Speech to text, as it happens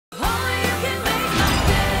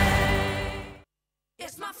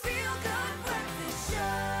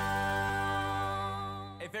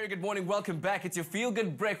Very good morning. Welcome back. It's your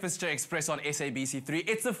feel-good breakfast show, Expresso on SABC3.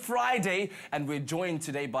 It's a Friday, and we're joined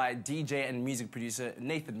today by DJ and music producer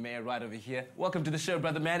Nathan Mayer right over here. Welcome to the show,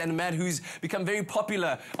 brother man, and a man who's become very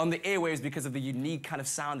popular on the airwaves because of the unique kind of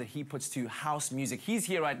sound that he puts to house music. He's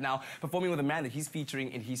here right now performing with a man that he's featuring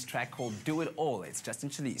in his track called Do It All. It's Justin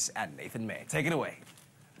Chalice and Nathan Mayer. Take it away.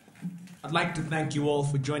 I'd like to thank you all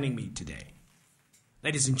for joining me today.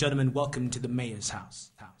 Ladies and gentlemen, welcome to the Mayor's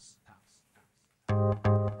house.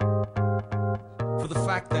 For the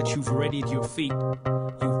fact that you've readied your feet,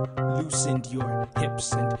 you've loosened your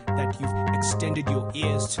hips, and that you've extended your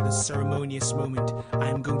ears to the ceremonious moment, I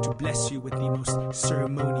am going to bless you with the most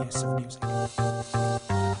ceremonious of music.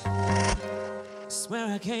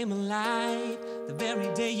 Swear I came alive the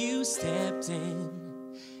very day you stepped in.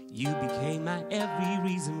 You became my every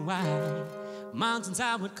reason why. Mountains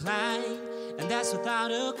I would climb, and that's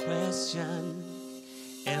without a question.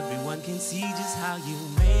 Everyone can see just how you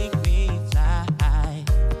make me fly.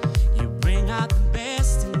 You bring out the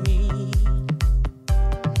best in me,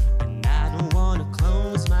 and I don't want to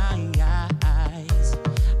close my eyes.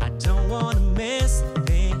 I don't want to miss a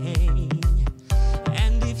thing.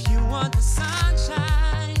 And if you want the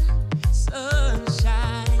sunshine,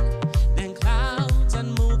 then clouds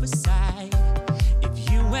and move aside.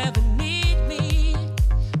 If you ever need me,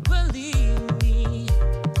 believe me,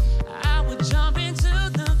 I would jump into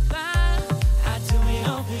the fire. I do it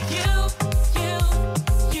all for you.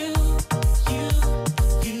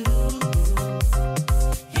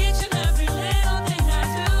 Each and every little thing I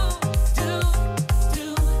do.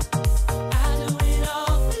 I do it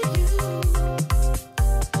all for you.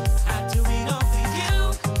 I do it all for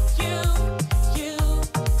you.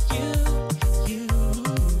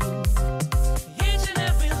 Each and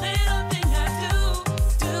every little thing I do.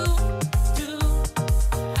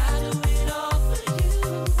 I do it all for you.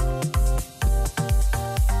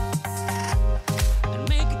 And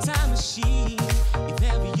make a time machine if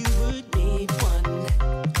ever you would need one.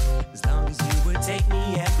 As long as you would take me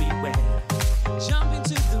everywhere. Jump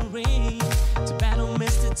into the ring to battle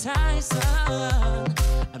Mr. Tyson.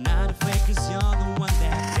 I'm not afraid 'cause you're the one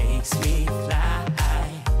that makes me fly.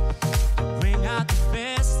 You bring out the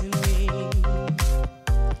best in me,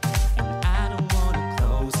 and I don't want to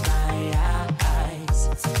close my eyes.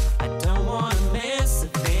 I don't want to miss a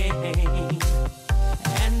thing.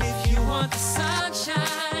 And if you want the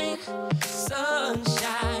sunshine,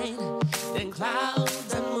 then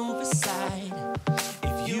clouds and move aside.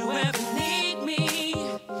 If you ever need me,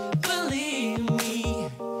 believe me,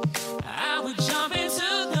 I would jump into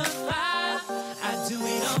the fire. I do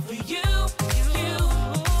it all for you.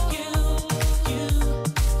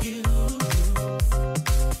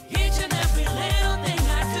 Each and every little thing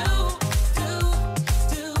I do.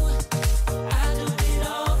 I do it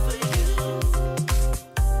all for you.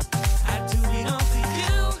 I do it all for you.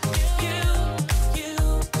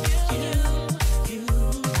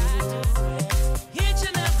 Each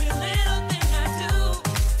and every little thing I do.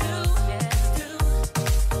 I do it all for you.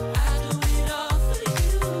 I do it all for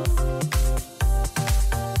you.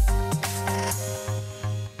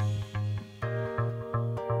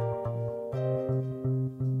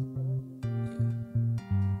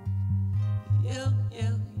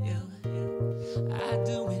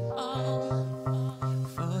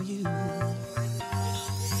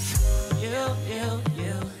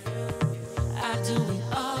 I do it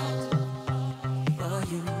all for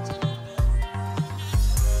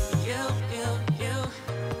you.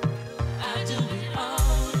 I do it all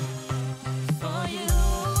for you.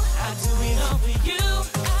 I do it all for you.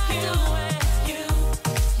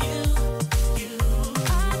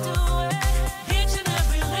 Each and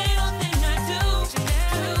every little thing I do.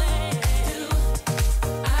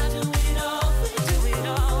 I do it all for you. I do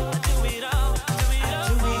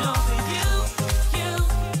it all for you.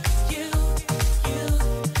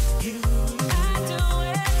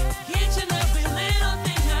 Each and every little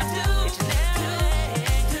thing I do.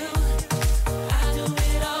 I do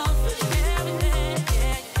it all for you.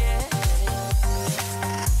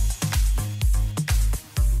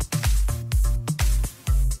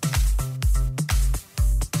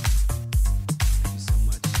 Thank you so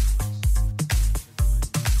much.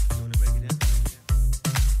 You wanna break it down?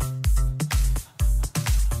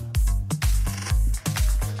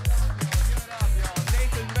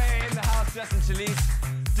 Nathan Mayer in the house, Justin Chalice.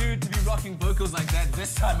 Dude, to be rocking vocals like that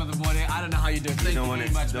this time of the morning, I don't know how you do it. Thank you very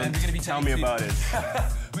much, man. We're going to be Tell me about it. We're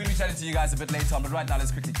going to be chatting to you guys a bit later on, but right now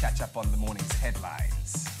let's quickly catch up on the morning's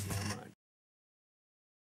headlines.